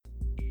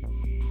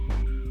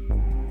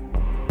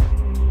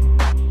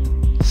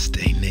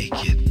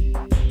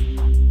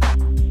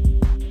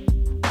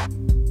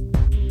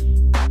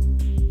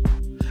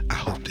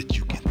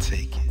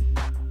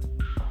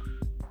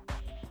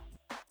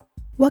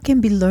What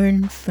can be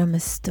learned from a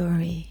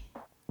story,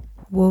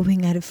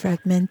 woven out of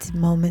fragmented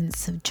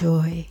moments of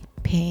joy,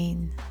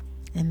 pain,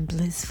 and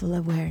blissful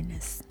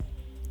awareness?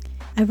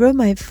 I wrote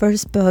my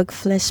first book,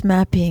 Flesh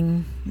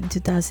Mapping, in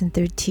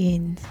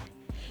 2013.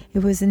 It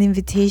was an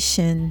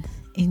invitation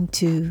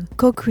into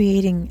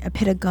co-creating a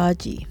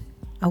pedagogy,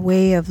 a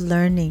way of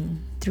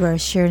learning through our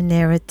shared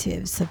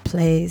narratives of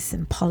place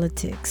and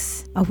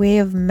politics, a way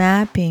of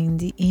mapping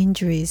the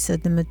injuries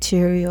of the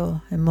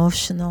material,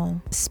 emotional,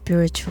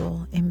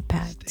 spiritual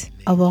impact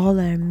of all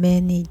our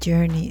many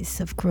journeys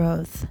of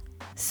growth.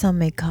 Some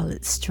may call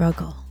it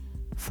struggle,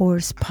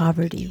 forced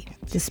poverty,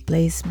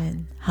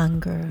 displacement,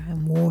 hunger,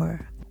 and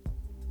war.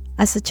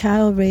 As a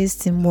child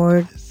raised in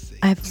war,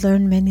 I've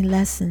learned many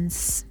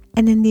lessons.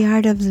 And in the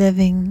art of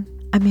living,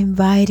 I'm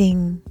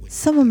inviting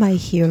some of my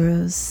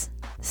heroes,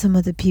 some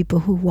of the people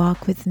who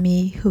walk with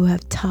me, who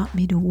have taught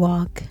me to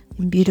walk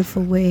in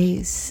beautiful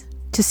ways,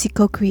 to see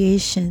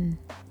co-creation,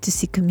 to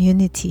see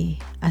community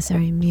as our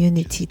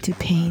immunity to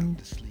pain,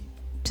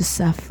 to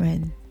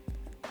suffering,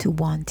 to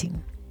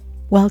wanting.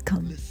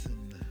 Welcome.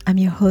 I'm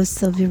your host,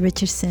 Sylvia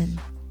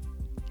Richardson,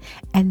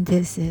 and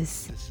this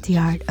is The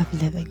Art of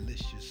Living.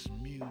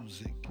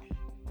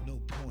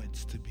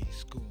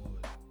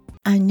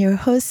 I'm your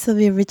host,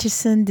 Sylvia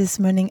Richardson. This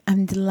morning,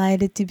 I'm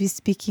delighted to be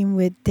speaking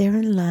with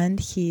Darren Lund.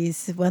 He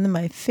is one of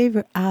my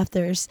favorite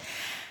authors.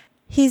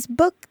 His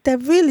book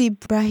that really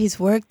brought his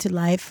work to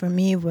life for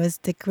me was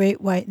The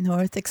Great White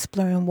North,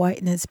 Exploring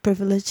Whiteness,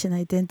 Privilege, and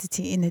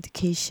Identity in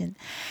Education.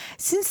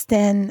 Since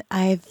then,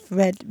 I've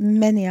read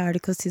many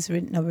articles. He's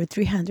written over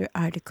 300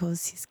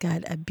 articles. He's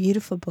got a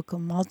beautiful book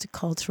on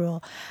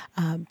multicultural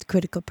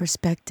critical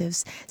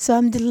perspectives. So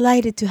I'm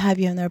delighted to have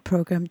you on our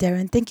program,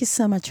 Darren. Thank you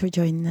so much for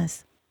joining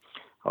us.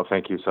 Well,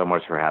 thank you so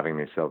much for having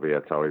me, Sylvia.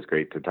 It's always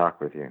great to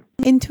talk with you.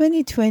 In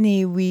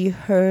 2020, we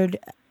heard,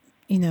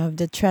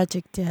 the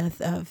tragic death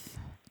of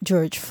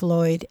George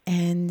Floyd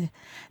and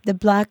the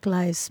Black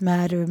Lives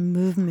Matter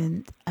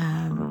movement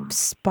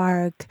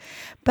spark.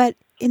 But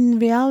in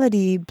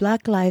reality,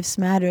 Black Lives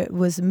Matter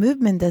was a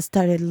movement that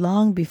started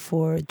long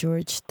before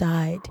George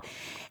died.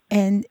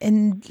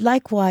 And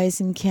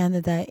likewise in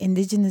Canada,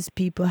 Indigenous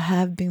people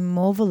have been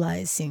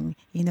mobilizing.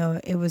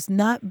 It was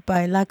not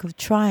by lack of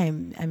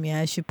trying. I mean,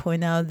 I should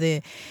point out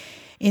the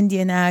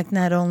Indian Act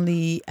not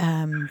only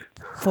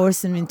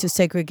forced them into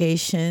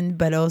segregation,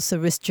 but also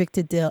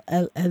restricted their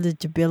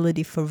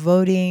eligibility for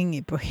voting.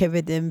 It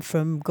prohibited them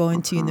from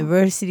going to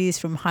universities,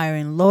 from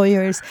hiring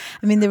lawyers.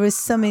 I mean, there were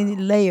so many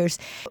layers.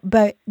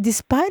 But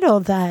despite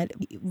all that,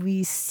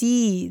 we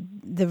see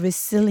the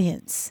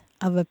resilience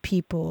of a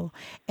people.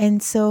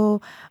 And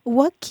so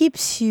what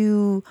keeps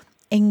you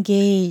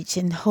engaged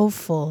and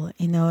hopeful,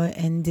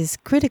 and this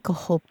critical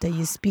hope that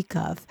you speak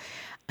of?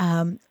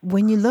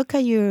 When you look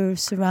at your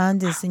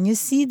surroundings and you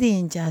see the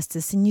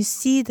injustice and you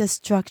see the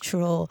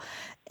structural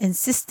and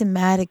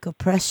systematic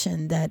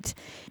oppression that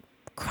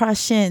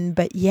crush in,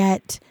 but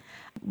yet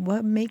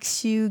what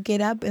makes you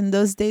get up in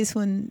those days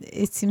when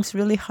it seems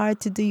really hard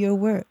to do your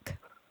work?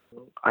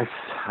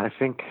 I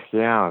think,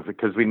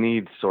 because we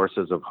need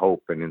sources of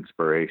hope and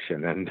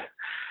inspiration. And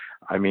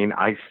I mean,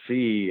 I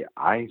see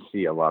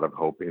a lot of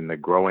hope in the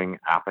growing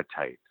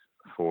appetite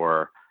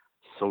for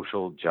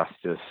social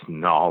justice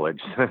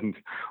knowledge and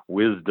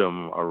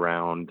wisdom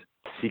around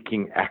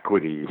seeking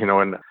equity,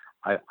 and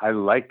I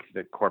like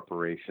that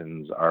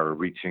corporations are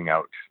reaching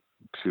out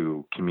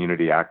to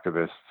community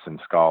activists and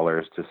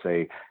scholars to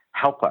say,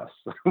 help us.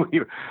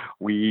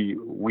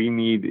 we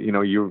need,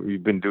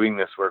 you've been doing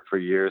this work for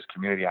years.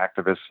 Community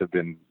activists have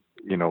been,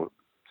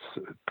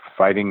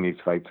 fighting these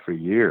fights for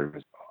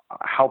years.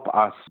 Help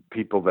us,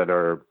 people that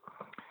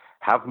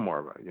have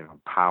more,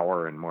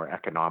 power and more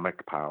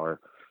economic power,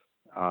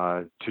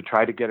 to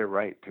try to get it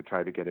right, to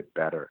try to get it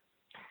better.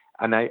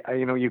 And I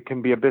you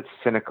can be a bit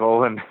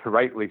cynical, and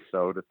rightly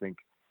so, to think,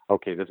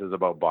 okay, this is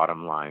about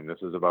bottom line.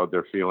 This is about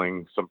they're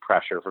feeling some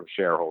pressure from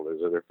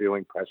shareholders, or they're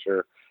feeling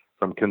pressure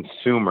from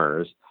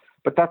consumers.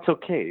 But that's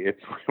okay.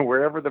 It's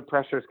wherever the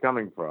pressure is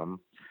coming from.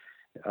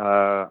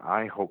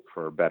 I hope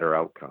for better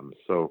outcomes.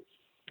 So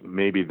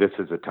maybe this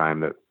is a time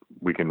that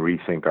we can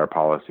rethink our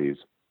policies.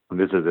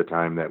 This is a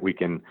time that we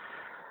can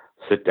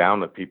sit down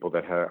with people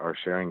that are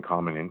sharing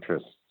common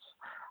interests.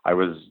 I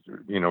was,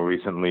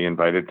 recently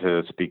invited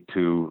to speak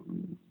to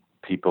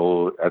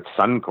people at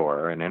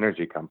Suncor, an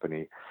energy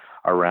company,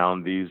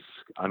 around these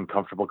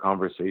uncomfortable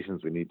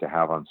conversations we need to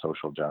have on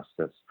social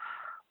justice.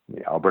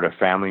 The Alberta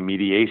Family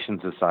Mediation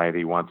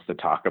Society wants to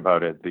talk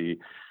about it. The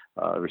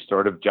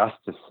Restorative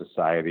Justice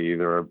Society.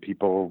 There are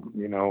people,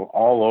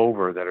 all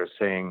over that are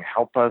saying,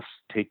 help us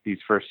take these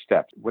first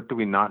steps. What do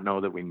we not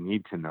know that we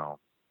need to know?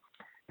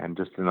 And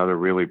just another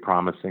really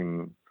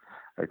promising,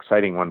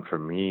 exciting one for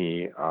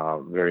me,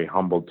 very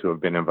humbled to have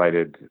been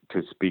invited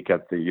to speak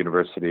at the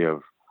University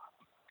of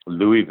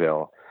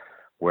Louisville,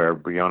 where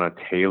Breonna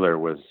Taylor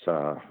was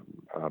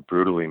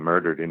brutally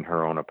murdered in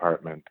her own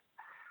apartment.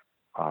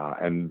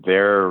 And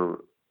they're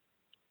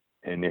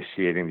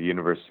initiating, the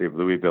University of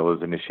Louisville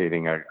is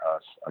initiating a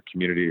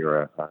community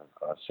or a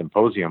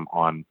symposium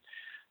on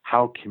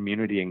how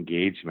community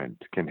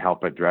engagement can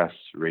help address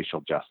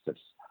racial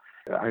justice.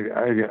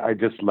 I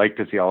just like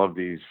to see all of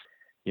these,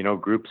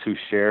 groups who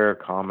share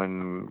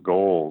common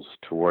goals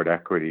toward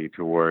equity,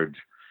 toward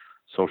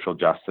social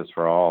justice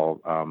for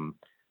all,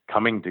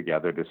 coming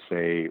together to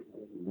say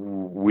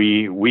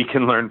we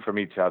can learn from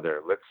each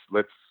other. Let's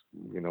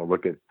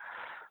look at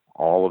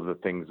all of the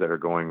things that are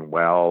going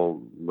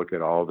well, look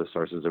at all the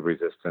sources of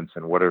resistance,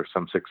 and what are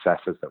some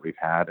successes that we've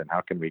had, and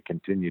how can we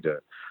continue to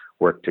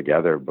work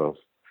together, both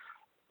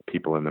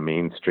people in the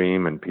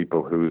mainstream and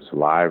people whose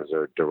lives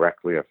are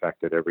directly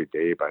affected every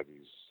day by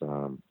these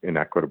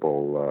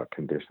inequitable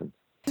conditions.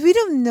 We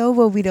don't know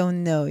what we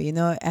don't know.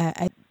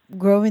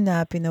 Growing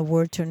up in a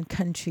war-torn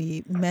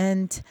country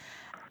meant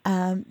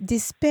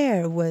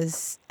despair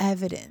was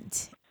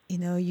evident.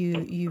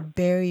 You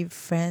bury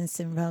friends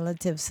and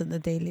relatives on a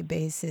daily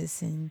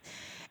basis, and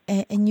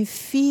you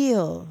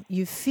feel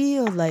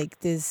like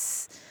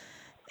this.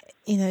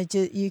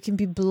 You can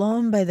be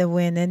blown by the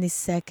wind any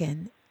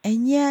second,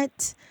 and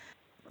yet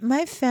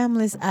my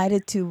family's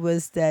attitude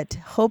was that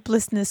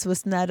hopelessness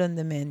was not on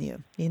the menu.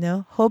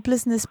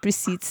 Hopelessness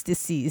precedes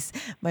disease,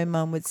 my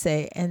mom would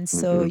say. And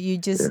so Mm-hmm. you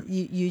Yeah. just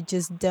you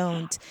just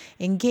don't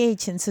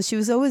engage. And so she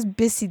was always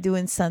busy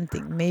doing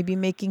something, maybe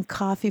making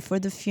coffee for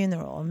the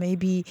funeral,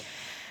 maybe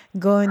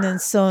going on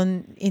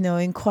some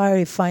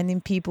inquiry,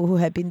 finding people who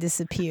had been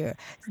disappeared.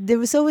 There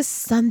was always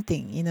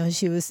something.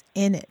 She was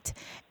in it,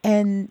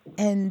 and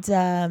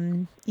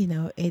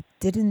it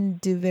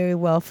didn't do very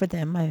well for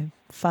them. My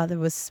father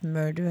was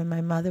murdered and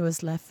my mother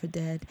was left for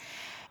dead,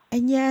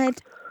 and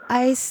yet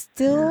I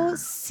still Yeah.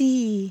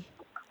 see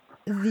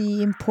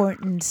the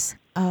importance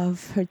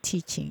of her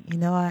teaching.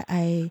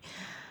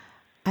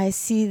 I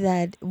see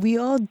that we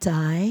all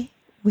die.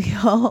 We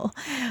all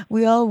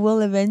we all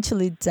will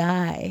eventually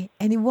die,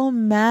 and it won't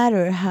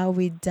matter how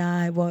we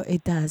die. Well,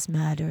 it does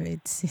matter.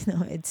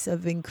 It's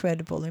of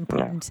incredible Yeah.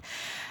 importance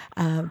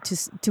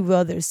to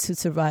others to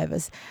survive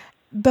us.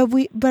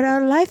 But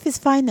our life is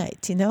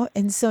finite,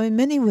 and so in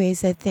many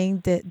ways, I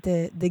think that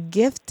the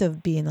gift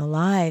of being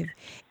alive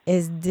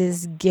is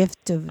this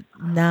gift of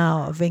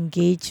now, of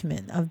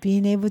engagement, of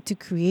being able to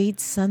create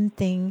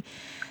something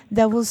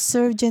that will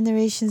serve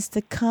generations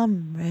to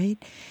come, right?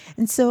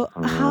 And so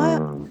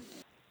Mm.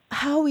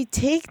 how we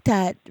take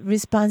that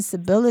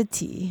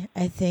responsibility,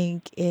 I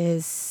think,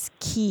 is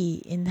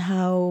key in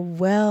how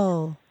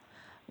well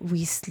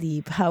we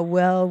sleep, how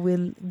well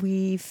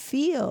we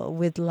feel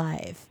with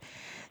life.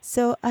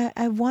 So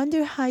I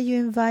wonder how you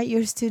invite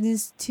your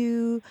students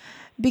to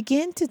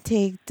begin to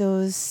take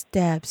those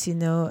steps,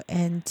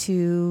 and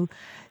to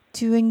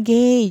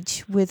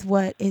engage with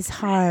what is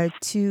hard,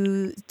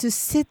 to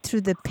sit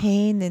through the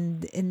pain,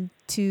 and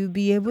to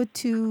be able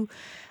to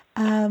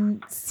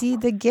see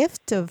the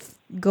gift of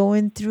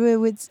going through it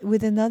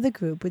with another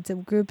group, with a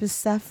group is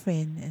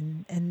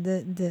suffering, and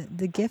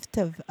the gift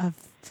of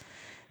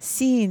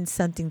seeing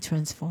something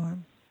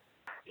transform.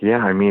 Yeah,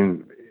 I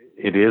mean,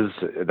 it is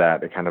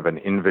that kind of an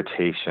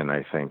invitation,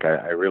 I think.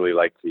 I really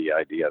like the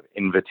idea of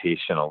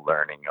invitational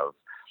learning, of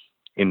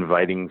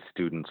inviting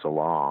students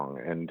along.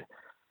 And,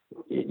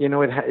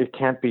 it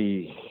can't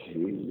be,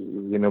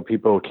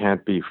 people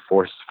can't be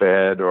force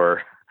fed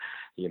or,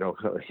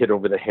 hit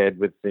over the head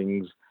with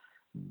things,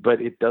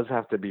 but it does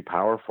have to be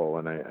powerful.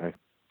 And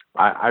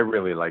I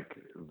really like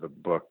the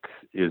book,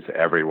 Is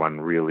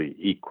Everyone Really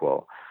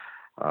Equal?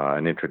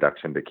 An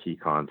Introduction to Key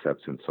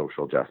Concepts in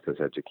Social Justice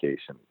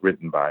Education,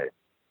 written by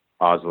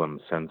Oslam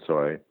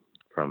Sensoy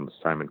from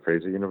Simon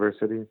Fraser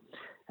University,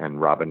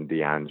 and Robin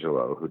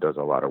DiAngelo, who does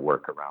a lot of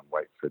work around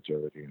white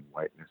fragility and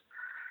whiteness.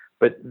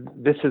 But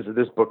this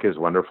book is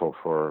wonderful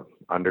for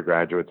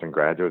undergraduates and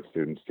graduate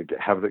students to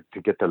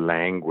get the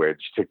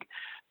language, to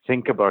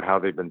think about how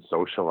they've been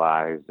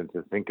socialized, and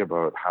to think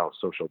about how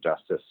social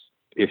justice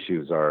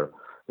issues are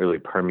really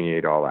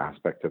permeate all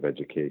aspects of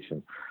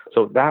education.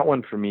 So that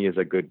one for me is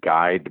a good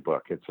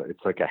guidebook.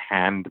 It's like a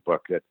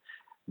handbook that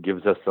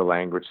gives us the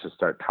language to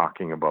start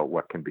talking about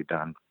what can be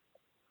done.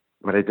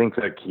 But I think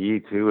the key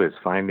too is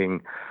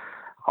finding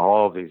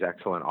all of these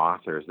excellent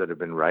authors that have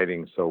been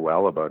writing so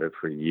well about it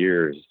for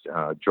years.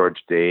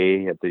 George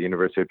Day at the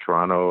University of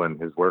Toronto and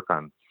his work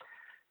on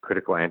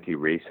critical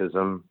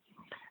anti-racism,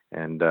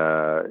 and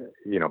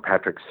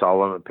Patrick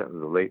Solomon,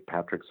 the late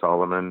Patrick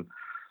Solomon,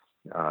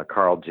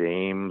 Carl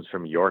James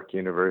from York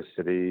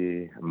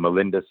University,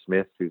 Melinda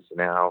Smith, who's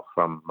now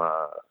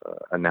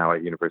now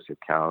at University of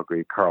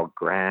Calgary, Carl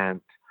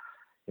Grant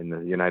in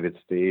the United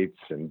States,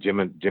 and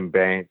Jim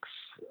Banks,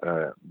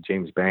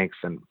 James Banks,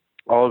 and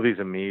all of these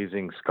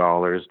amazing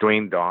scholars.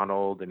 Dwayne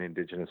Donald, an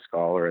Indigenous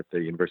scholar at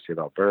the University of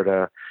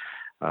Alberta,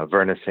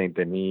 Verna St.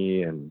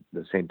 Denis and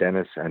the St.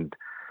 Denis, and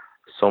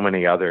so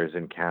many others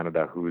in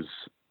Canada who's,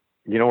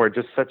 are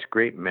just such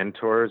great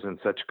mentors and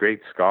such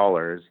great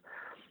scholars,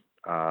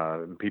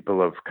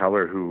 people of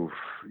color who've,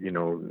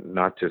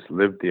 not just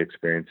lived the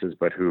experiences,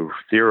 but who've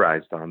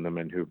theorized on them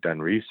and who've done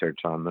research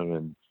on them,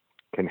 and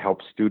can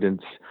help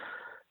students,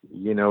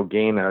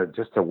 gain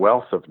just a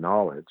wealth of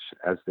knowledge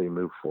as they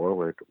move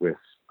forward with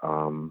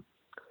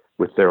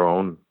their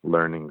own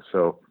learning.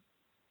 So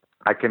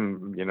I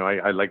can,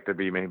 I like to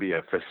be maybe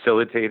a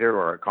facilitator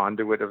or a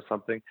conduit of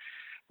something,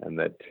 and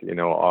that,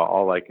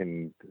 all I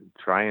can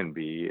try and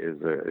be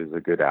is a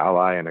good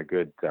ally and a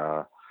good,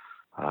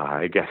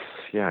 I guess,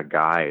 yeah,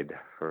 guide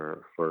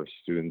for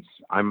students.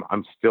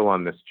 I'm still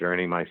on this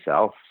journey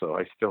myself, so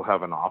I still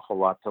have an awful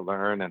lot to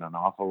learn and an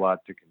awful lot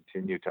to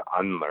continue to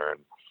unlearn,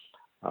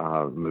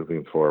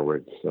 moving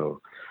forward.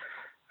 So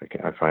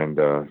I find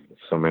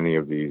so many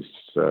of these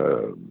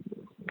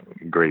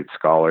great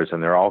scholars,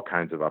 and there are all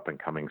kinds of up and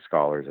coming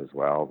scholars as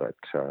well that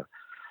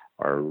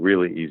are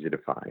really easy to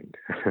find.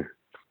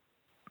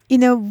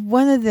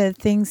 One of the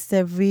things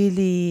that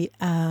really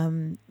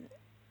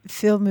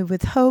filled me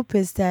with hope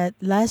is that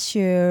last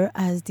year,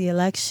 as the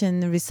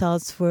election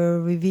results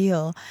were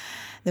revealed,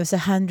 there was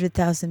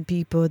 100,000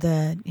 people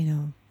that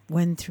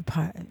went through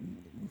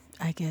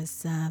I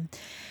guess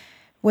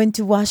went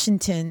to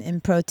Washington in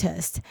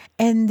protest,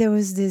 and there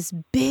was this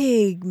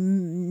big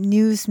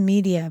news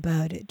media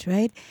about it,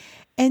 right?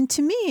 And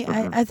to me,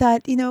 Hmm. I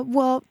thought,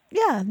 well,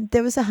 yeah,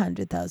 there was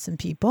 100,000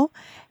 people,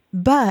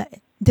 but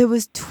there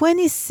was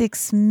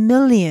 26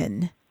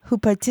 million who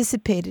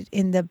participated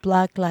in the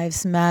Black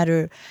Lives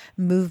Matter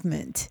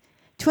movement.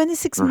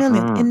 26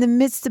 million Hmm. in the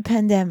midst of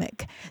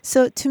pandemic.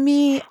 So to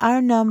me,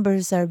 our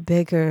numbers are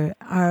bigger.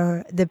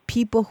 Are the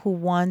people who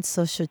want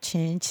social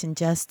change and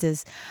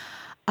justice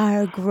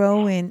are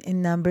growing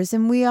in numbers,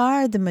 and we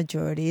are the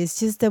majority. It's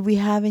just that we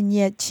haven't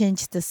yet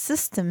changed the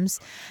systems,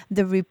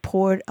 the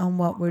report on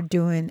what we're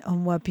doing,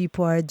 on what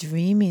people are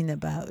dreaming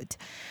about.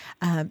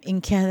 In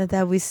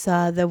Canada, we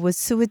saw the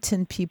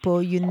Wet'suwet'en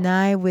people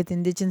unite with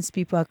Indigenous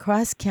people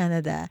across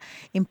Canada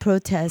in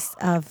protest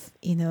of,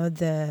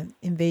 the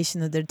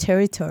invasion of their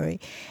territory.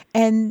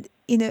 And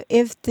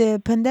if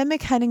the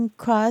pandemic hadn't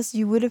crossed,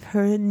 you would have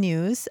heard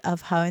news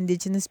of how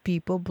Indigenous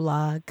people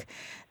block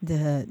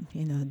the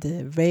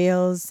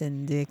rails,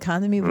 and the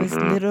economy was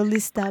Hmm. literally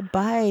stopped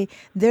by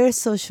their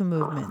social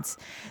movements.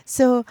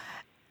 So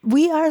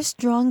we are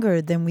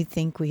stronger than we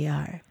think we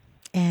are.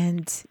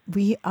 And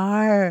we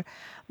are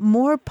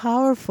more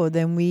powerful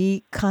than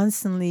we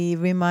constantly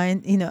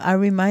are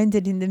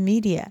reminded in the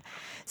media.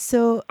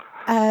 So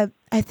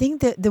I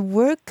think that the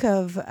work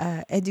of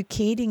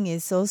educating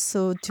is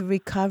also to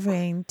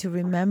recovering, to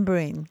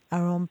remembering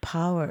our own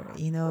power,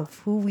 of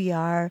who we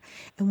are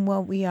and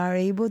what we are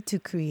able to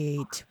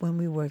create when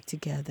we work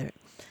together.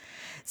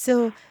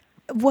 So,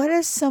 what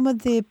are some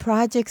of the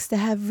projects that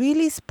have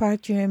really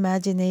sparked your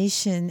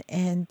imagination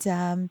and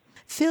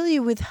fill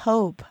you with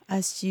hope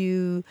as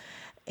you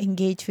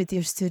engage with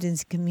your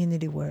students'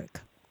 community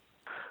work?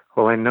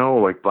 Well, I know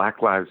like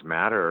Black Lives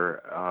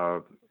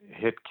Matter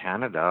hit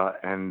Canada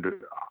and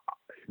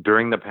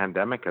during the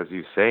pandemic, as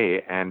you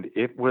say, and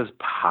it was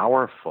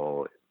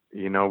powerful.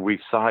 We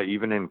saw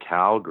even in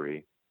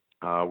Calgary,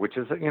 which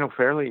is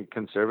fairly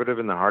conservative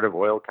in the heart of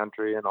oil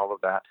country and all of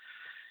that.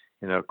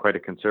 Quite a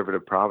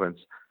conservative province.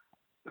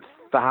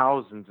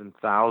 Thousands and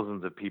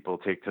thousands of people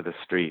take to the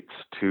streets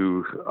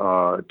to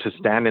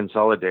stand in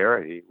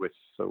solidarity with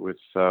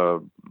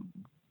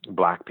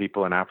Black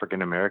people and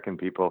African American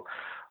people,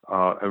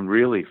 and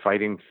really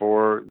fighting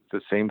for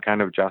the same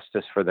kind of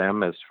justice for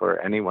them as for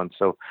anyone.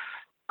 So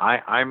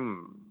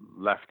I'm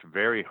left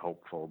very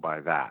hopeful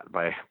by that,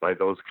 by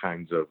those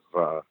kinds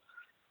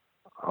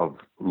of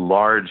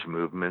large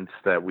movements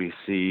that we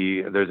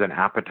see. There's an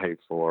appetite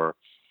for.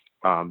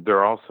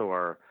 There also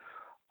are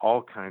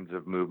all kinds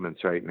of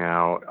movements right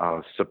now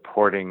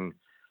supporting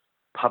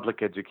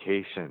public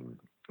education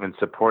and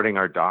supporting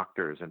our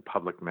doctors in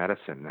public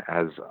medicine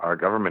as our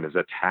government is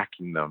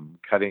attacking them,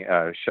 cutting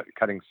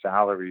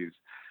salaries,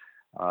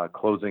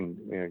 closing,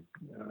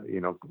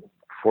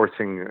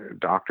 forcing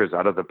doctors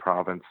out of the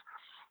province.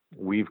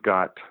 We've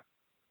got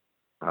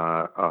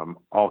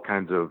all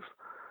kinds of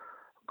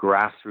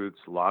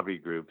grassroots lobby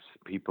groups,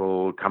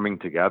 people coming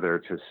together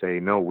to say,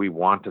 no, we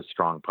want a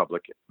strong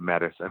public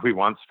medicine. We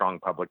want strong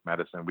public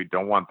medicine. We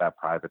don't want that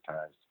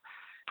privatized.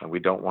 And we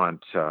don't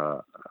want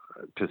to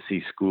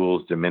see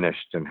schools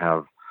diminished and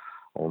have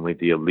only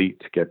the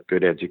elite get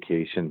good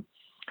education.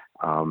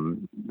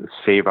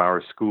 Save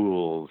Our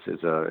Schools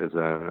is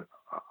a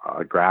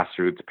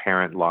grassroots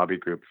parent lobby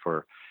group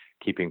for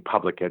keeping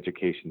public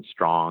education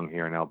strong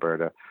here in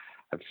Alberta.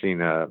 I've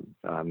seen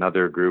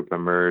another group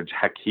emerge,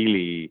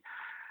 Hakili,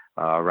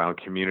 around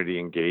community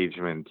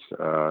engagement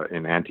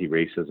in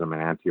anti-racism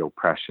and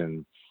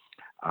anti-oppression.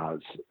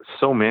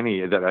 So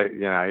many that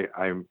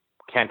I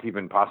can't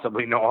even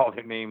possibly know all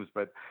their names,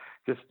 but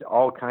just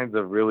all kinds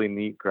of really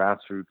neat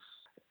grassroots,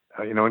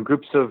 and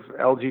groups of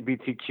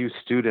LGBTQ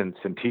students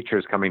and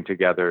teachers coming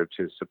together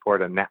to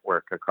support a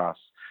network across,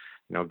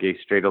 Gay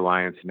Straight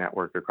Alliance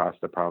network across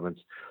the province,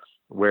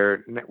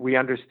 where we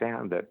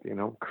understand that,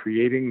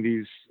 creating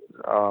these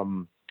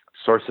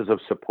sources of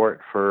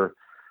support for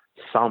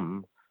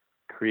some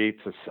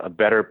creates a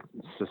better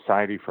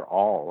society for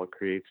all. It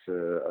creates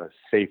a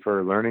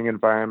safer learning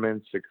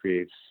environments. It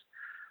creates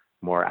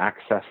more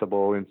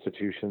accessible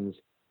institutions.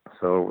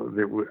 So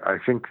I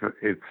think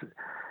it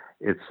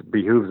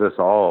behooves us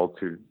all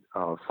to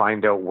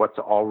find out what's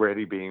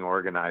already being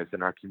organized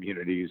in our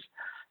communities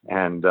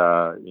and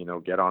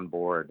get on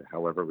board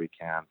however we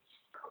can.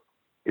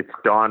 It's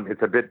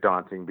a bit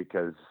daunting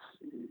because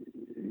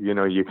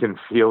you can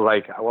feel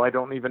like, oh, I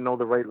don't even know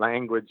the right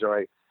language,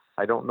 or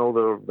I don't know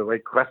the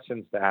right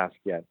questions to ask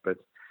yet. But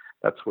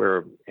that's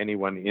where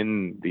anyone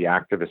in the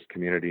activist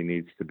community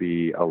needs to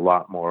be a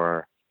lot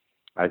more,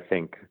 I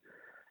think,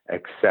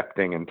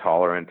 accepting and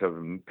tolerant of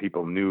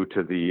people new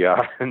to the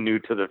new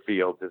to the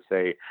field, to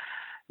say,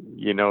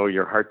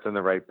 your heart's in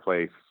the right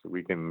place.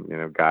 We can,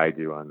 guide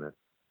you on this.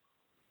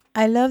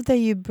 I love that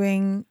you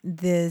bring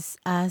this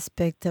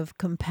aspect of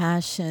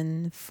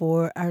compassion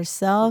for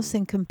ourselves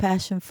and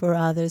compassion for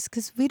others,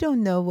 because we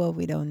don't know what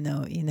we don't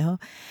know.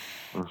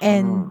 Mm-hmm.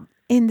 And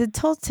in the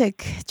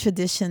Toltec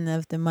tradition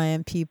of the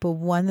Mayan people,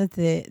 one of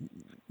the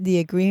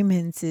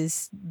agreements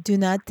is do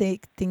not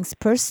take things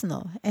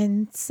personal.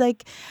 And it's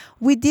like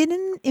we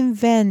didn't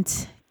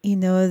invent,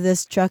 the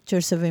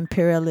structures of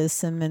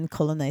imperialism and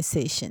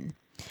colonization,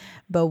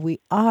 but we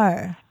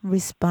are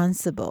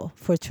responsible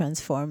for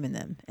transforming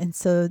them. And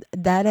so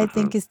that, I Mm-hmm.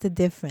 think, is the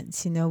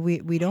difference.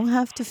 We don't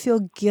have to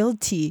feel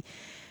guilty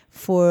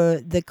for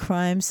the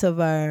crimes of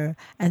our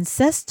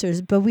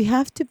ancestors, but we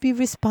have to be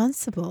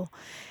responsible.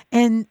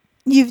 And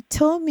you've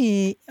told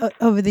me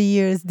over the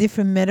years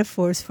different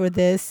metaphors for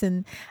this,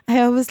 and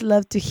I always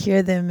love to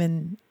hear them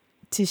and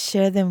to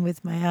share them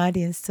with my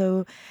audience.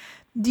 So,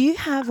 do you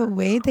have a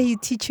way that you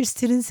teach your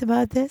students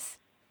about this?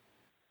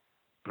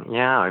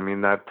 Yeah, I mean,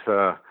 that's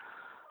a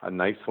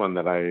nice one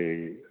that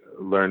I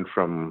learned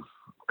from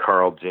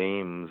Carl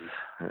James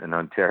in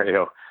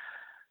Ontario.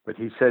 But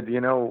he said,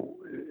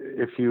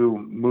 if you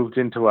moved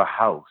into a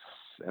house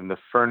and the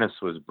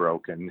furnace was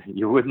broken,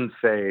 you wouldn't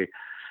say,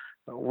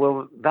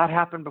 well, that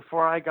happened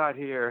before I got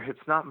here.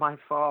 It's not my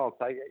fault.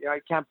 I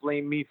can't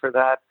blame me for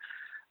that.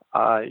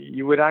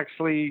 You would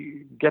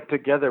actually get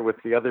together with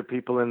the other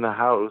people in the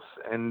house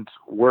and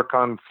work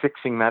on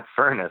fixing that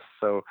furnace.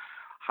 So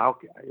how,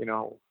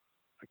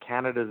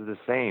 Canada is the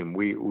same.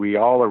 We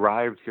all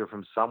arrived here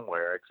from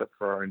somewhere, except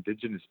for our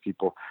Indigenous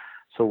people.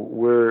 So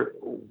we're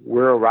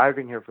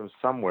arriving here from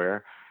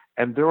somewhere,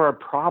 and there are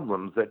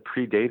problems that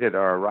predated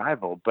our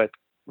arrival. But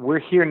we're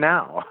here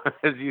now,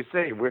 as you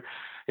say.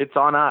 It's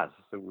on us.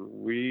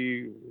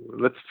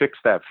 Let's fix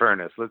that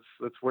furnace.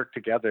 Let's work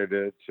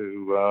together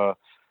to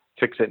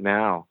fix it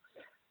now.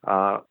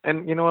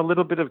 And a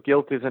little bit of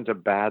guilt isn't a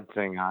bad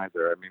thing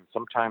either. I mean,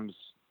 sometimes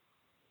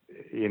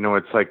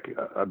it's like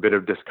a bit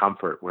of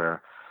discomfort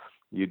where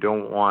you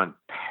don't want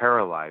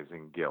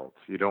paralyzing guilt.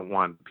 You don't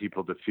want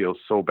people to feel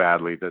so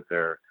badly that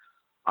they're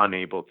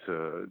unable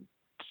to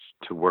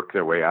work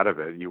their way out of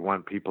it. You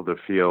want people to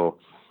feel,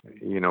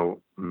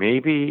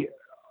 maybe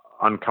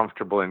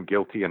uncomfortable and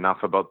guilty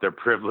enough about their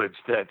privilege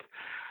that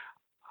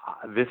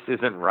this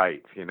isn't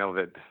right.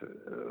 That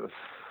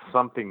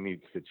something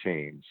needs to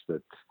change.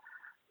 That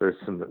there's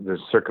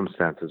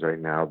circumstances right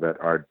now that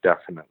are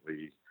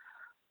definitely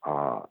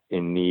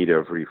in need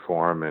of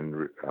reform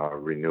and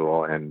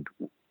renewal, and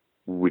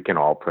we can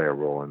all play a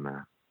role in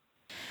that.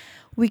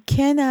 We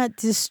cannot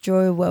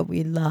destroy what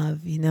we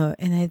love.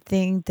 And I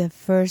think the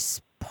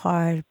first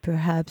part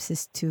perhaps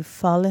is to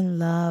fall in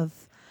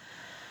love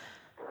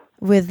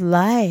with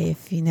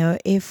life.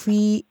 If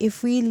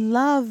we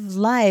love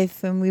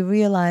life and we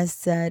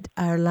realize that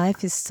our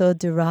life is so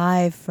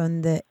derived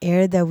from the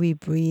air that we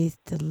breathe,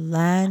 the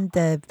land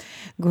that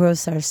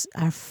grows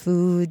our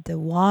food, the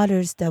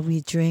waters that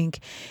we drink,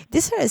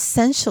 these are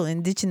essential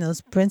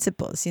indigenous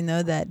principles.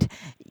 That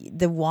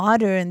the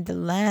water and the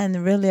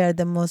land really are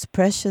the most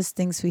precious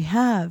things we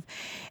have.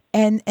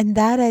 And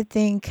that, I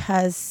think,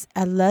 has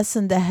a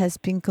lesson that has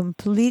been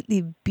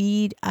completely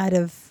beat out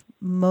of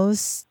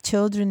most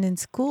children in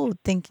school,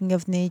 thinking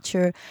of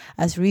nature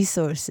as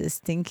resources,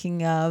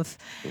 thinking of,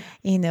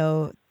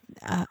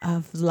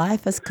 of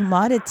life as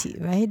commodity,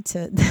 right?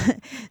 So,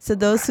 so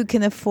those who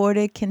can afford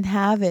it can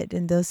have it,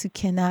 and those who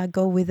cannot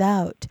go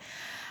without.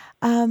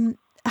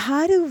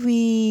 How do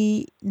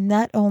we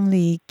not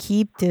only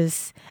keep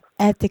this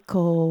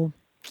ethical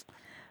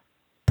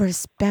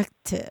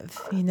perspective,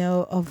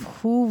 of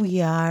who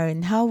we are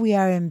and how we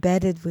are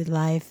embedded with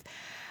life,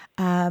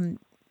 um,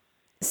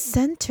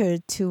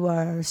 centered to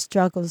our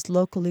struggles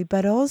locally,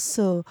 but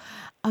also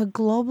a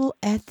global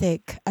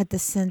ethic at the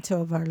center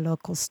of our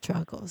local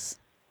struggles?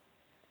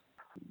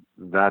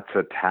 That's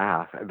a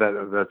task.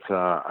 That's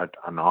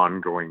an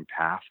ongoing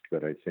task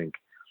that I think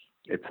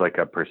it's like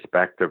a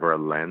perspective or a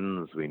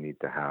lens we need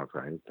to have,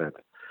 right? That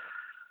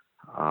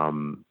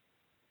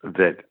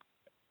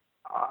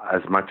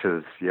as much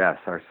as, yes,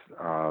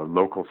 our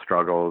local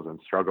struggles and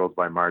struggles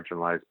by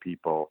marginalized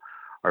people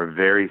are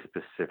very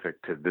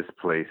specific to this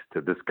place,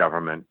 to this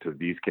government, to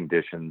these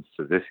conditions,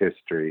 to this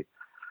history,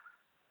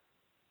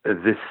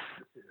 this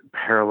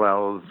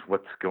parallels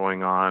what's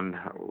going on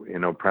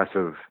in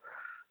oppressive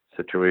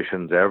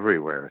situations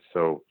everywhere.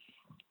 So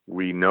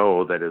we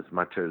know that as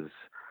much as,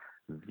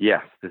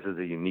 yes, this is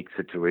a unique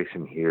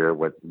situation here,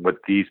 what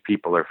these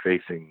people are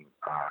facing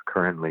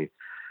currently,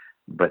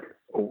 but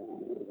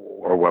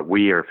or what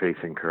we are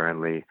facing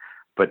currently,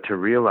 but to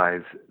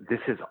realize this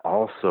is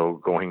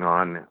also going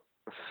on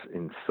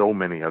in so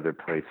many other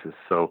places.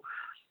 So,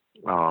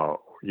 uh,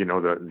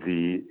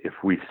 the if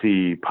we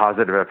see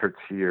positive efforts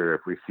here,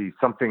 if we see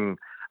something,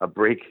 a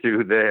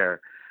breakthrough there,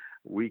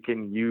 we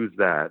can use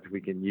that.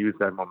 We can use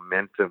that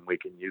momentum. We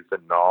can use the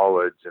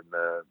knowledge and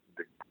the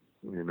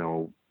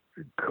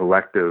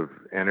collective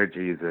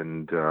energies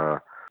and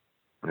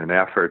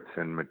efforts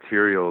and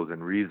materials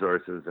and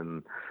resources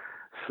and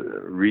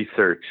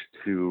research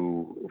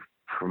to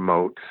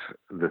promote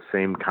the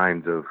same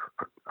kinds of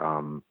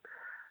um,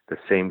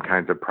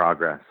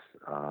 progress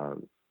uh,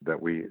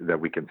 that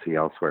we can see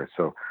elsewhere.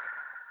 So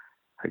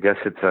I guess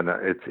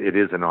it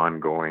is an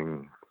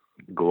ongoing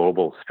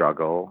global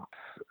struggle,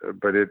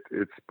 but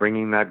it's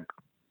bringing that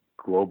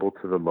global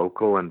to the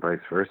local and vice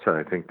versa.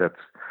 I think that's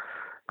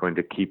going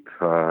to keep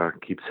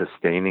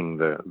sustaining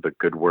the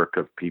good work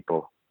of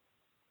people,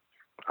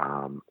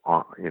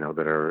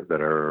 that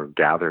are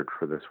gathered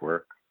for this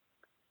work.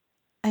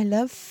 I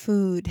love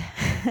food.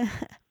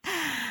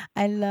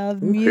 I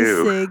love Me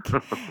too. music.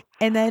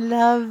 And I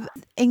love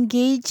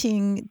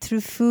engaging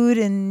through food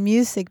and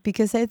music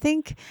because I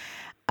think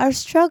our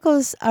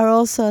struggles are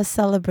also a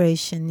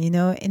celebration.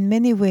 In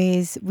many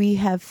ways, we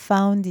have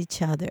found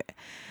each other.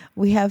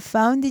 We have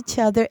found each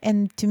other,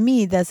 and to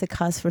me, that's a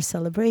cause for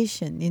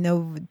celebration.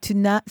 To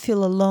not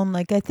feel alone.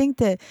 Like, I think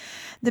that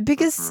the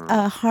biggest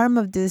Mhm. harm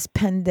of this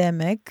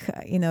pandemic,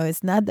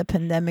 is not the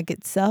pandemic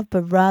itself,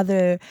 but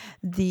rather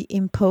the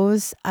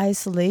imposed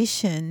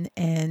isolation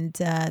and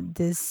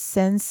this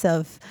sense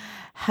of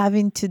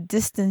having to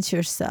distance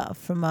yourself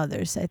from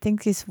others. I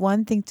think it's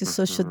one thing to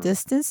social Mhm.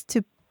 distance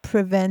to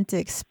prevent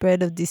the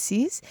spread of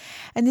disease,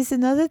 and it's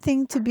another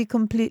thing to be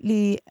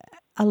completely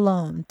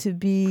alone, to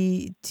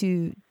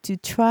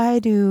try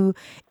to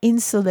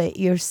insulate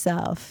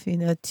yourself,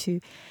 to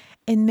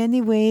in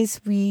many ways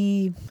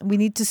we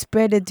need to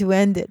spread it to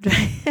end it,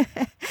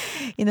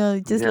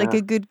 right? Just like Yeah.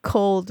 a good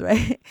cold,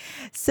 right?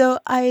 So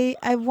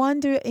I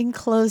wonder, in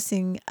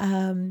closing,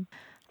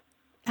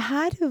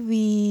 how do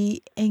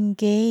we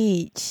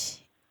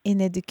engage in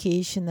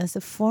education as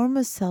a form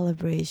of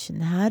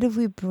celebration? How do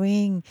we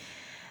bring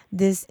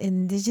this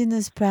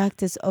indigenous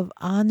practice of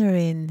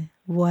honoring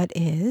what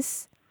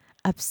is,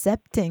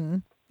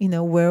 accepting,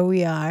 where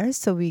we are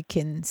so we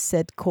can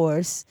set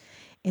course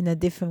in a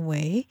different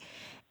way,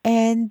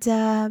 and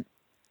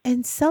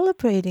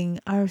celebrating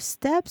our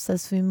steps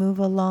as we move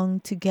along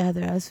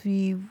together, as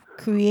we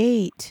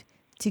create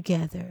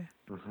together.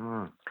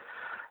 Hmm.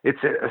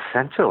 It's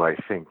essential, I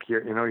think.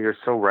 You're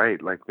so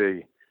right. Like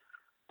the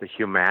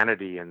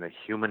humanity and the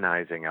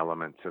humanizing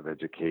elements of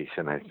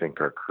education, I think,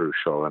 are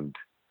crucial. And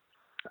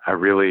I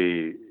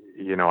really,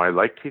 I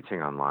like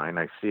teaching online.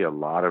 I see a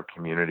lot of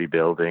community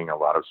building, a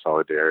lot of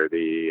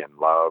solidarity and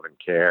love and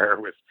care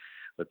with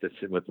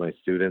my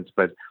students.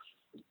 But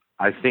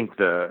I think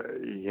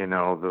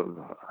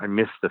I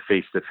miss the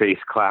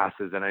face-to-face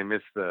classes, and I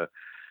miss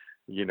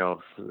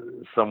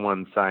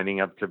someone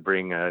signing up to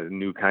bring a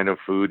new kind of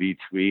food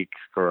each week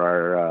for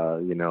our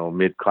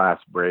mid-class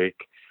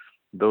break.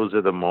 Those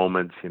are the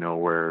moments,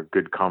 where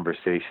good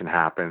conversation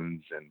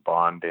happens and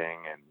bonding,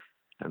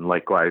 and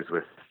likewise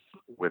with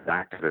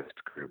activist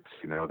groups,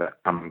 that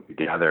come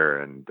together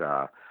and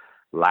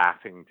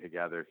laughing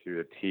together through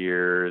the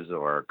tears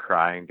or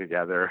crying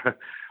together,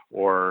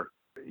 or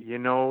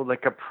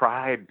like a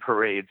pride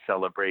parade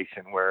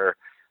celebration where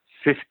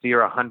 50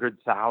 or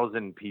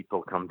 100,000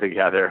 people come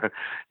together.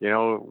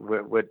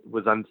 What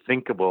was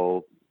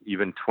unthinkable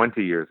even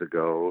 20 years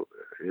ago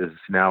is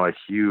now a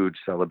huge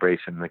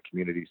celebration in the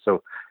community.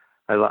 So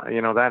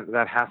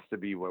that has to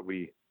be what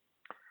we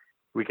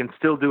can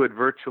still do it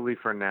virtually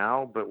for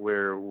now, but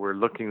we're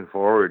looking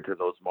forward to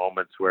those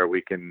moments where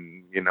we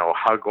can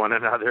hug one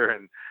another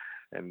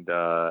and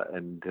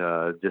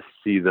just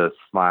see the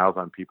smiles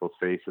on people's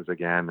faces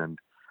again. And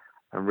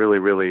I'm really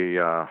really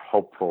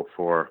hopeful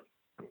for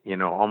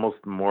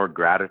almost more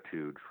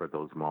gratitude for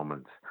those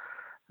moments,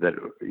 that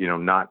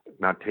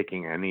not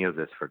taking any of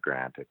this for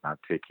granted, not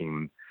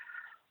taking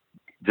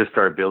just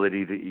our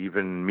ability to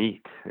even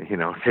meet,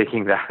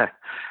 taking that.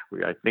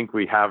 I think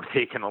we have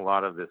taken a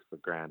lot of this for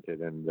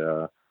granted. And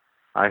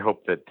I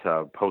hope that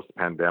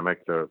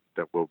post-pandemic that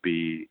we'll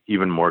be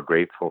even more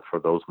grateful for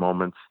those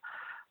moments,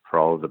 for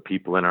all of the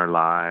people in our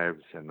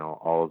lives and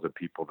all of the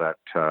people that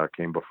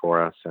came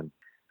before us, and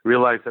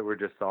realize that we're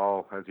just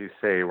all, as you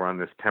say, we're on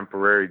this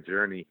temporary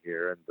journey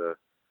here, and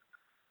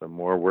the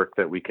more work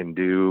that we can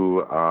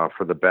do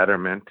for the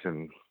betterment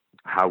and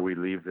how we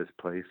leave this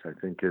place, I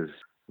think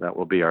that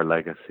will be our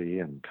legacy,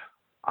 and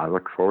I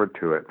look forward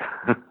to it.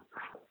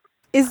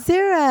 Is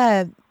there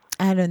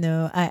I don't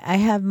know, I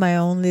have my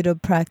own little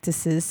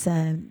practices.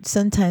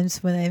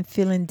 Sometimes when I'm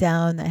feeling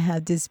down, I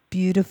have this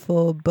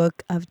beautiful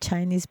book of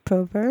Chinese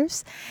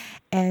proverbs,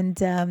 And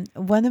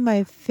one of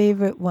my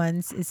favorite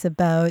ones is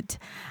about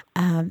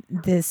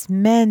this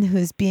man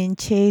who's being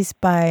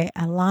chased by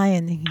a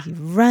lion. And he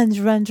runs,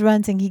 runs,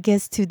 runs, and he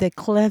gets to the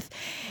cliff.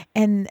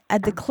 And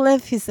at the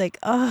cliff, he's like,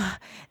 oh,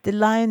 the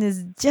lion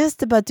is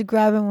just about to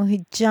grab him when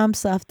he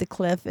jumps off the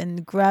cliff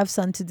and grabs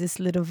onto this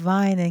little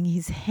vine. And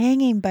he's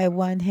hanging by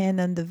one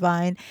hand on the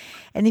vine.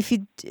 And if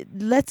he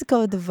lets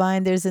go of the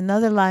vine, there's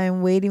another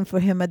lion waiting for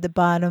him at the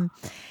bottom.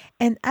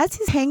 And as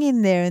he's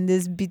hanging there in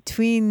this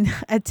between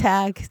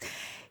attacks,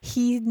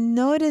 he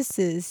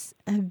notices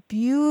a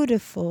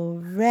beautiful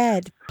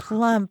red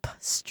plump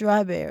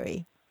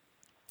strawberry.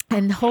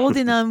 And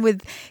holding on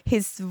with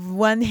his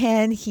one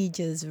hand, he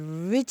just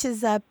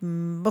reaches up,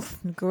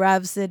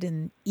 grabs it,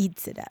 and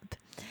eats it up.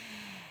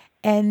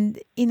 And,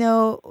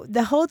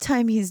 the whole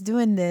time he's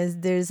doing this,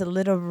 there's a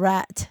little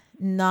rat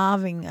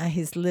gnawing at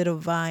his little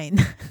vine.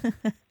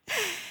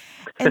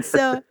 And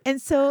so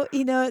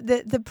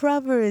the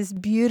proverb is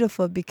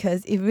beautiful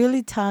because it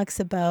really talks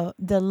about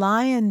the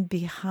lion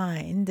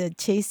behind the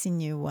chasing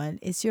you one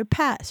is your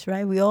past,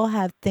 right? We all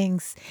have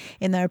things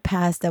in our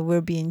past that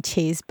we're being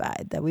chased by,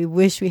 that we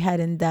wish we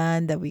hadn't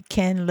done, that we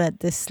can't let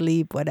this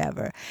sleep,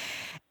 whatever.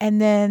 And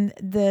then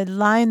the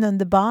lion on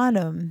the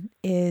bottom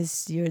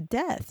is your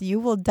death. You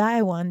will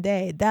die one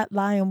day. That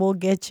lion will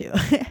get you.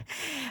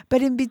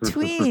 But in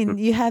between,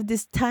 you have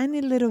this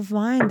tiny little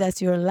vine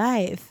that's your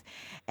life.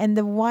 And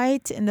the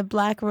white and the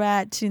black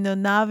rat,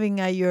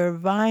 gnawing at your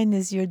vine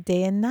is your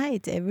day and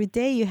night. Every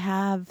day you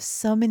have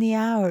so many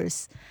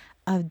hours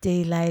of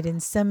daylight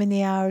and so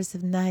many hours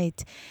of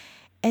night.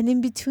 And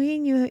in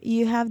between,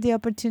 you have the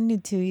opportunity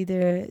to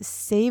either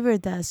savor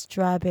that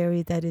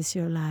strawberry that is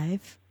your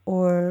life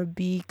or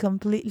be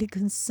completely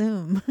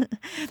consumed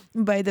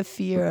by the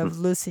fear of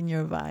losing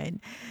your vine.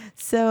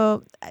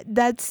 So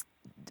that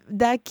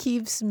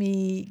keeps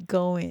me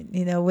going.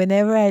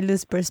 Whenever I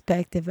lose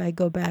perspective, I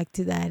go back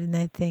to that and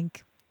I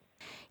think,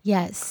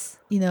 yes,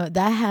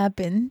 that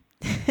happened.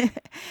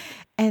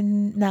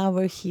 And now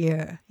we're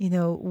here.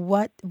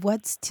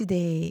 What's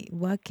today?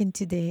 What can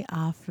today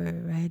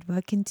offer, right?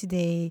 What can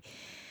today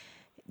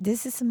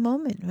this is a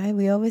moment, right?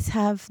 We always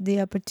have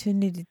the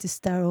opportunity to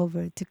start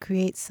over, to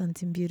create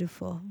something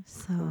beautiful.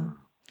 So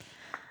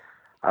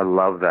I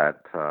love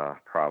that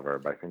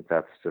proverb. I think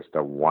that's just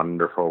a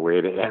wonderful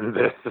way to end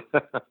this.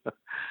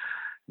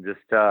 Just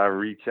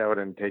reach out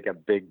and take a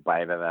big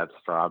bite of that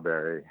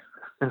strawberry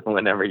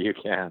whenever you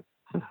can.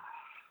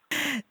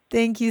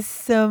 thank you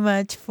so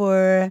much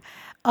for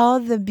all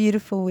the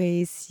beautiful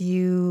ways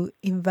you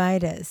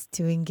invite us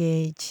to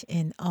engage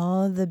and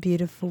all the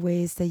beautiful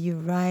ways that you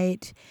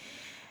write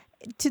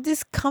to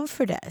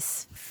discomfort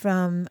us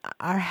from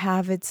our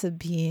habits of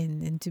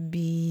being and to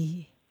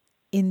be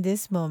in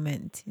this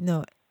moment,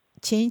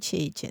 change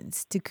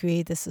agents to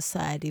create the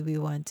society we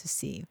want to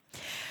see.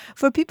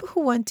 For people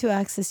who want to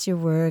access your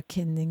work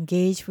and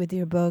engage with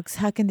your books,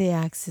 how can they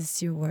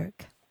access your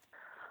work?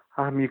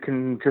 You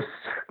can just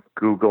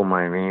Google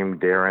my name,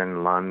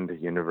 Darren Lund,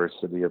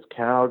 University of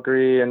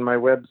Calgary, and my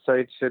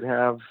website should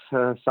have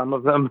some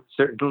of them,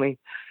 certainly.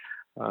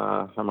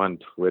 I'm on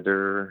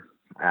Twitter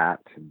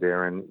at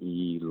Darren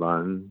E.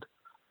 Lund.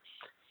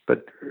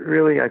 But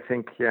really, I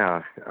think,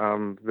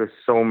 there's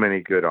so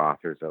many good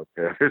authors out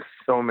there. There's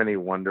so many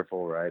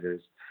wonderful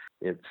writers.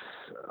 It's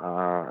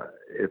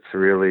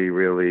really,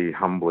 really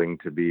humbling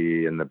to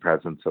be in the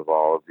presence of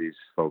all of these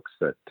folks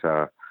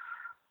that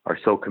are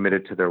so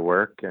committed to their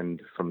work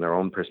and from their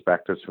own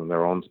perspectives, from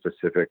their own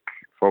specific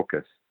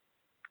focus,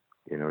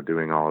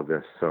 doing all of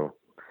this. So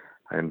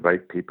I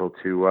invite people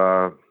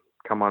to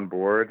come on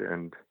board,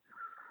 and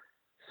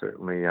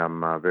certainly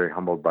I'm very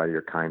humbled by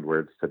your kind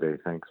words today.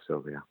 Thanks,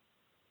 Sylvia.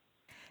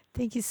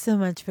 Thank you so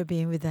much for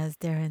being with us,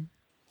 Darren.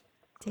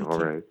 Take All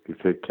care. right. You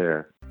take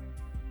care.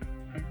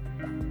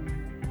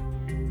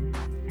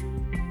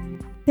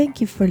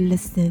 Thank you for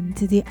listening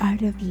to The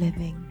Art of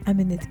Living.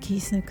 I'm an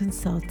educational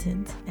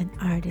consultant, an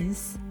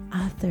artist,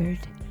 authored.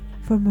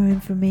 For more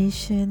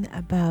information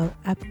about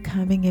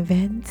upcoming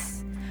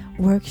events,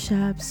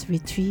 workshops,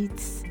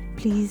 retreats,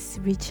 please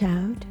reach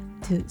out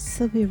to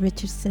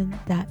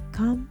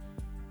sylviarichardson.com.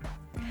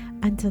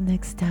 Until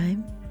next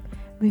time,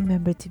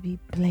 remember to be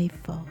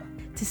playful,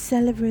 to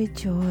celebrate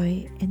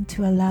joy, and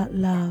to allow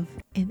love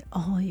in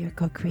all your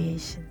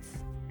co-creations.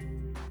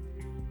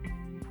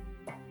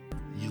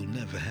 You'll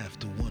never have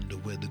to wonder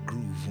where the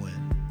groove went.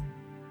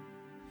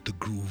 The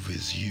groove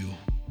is you.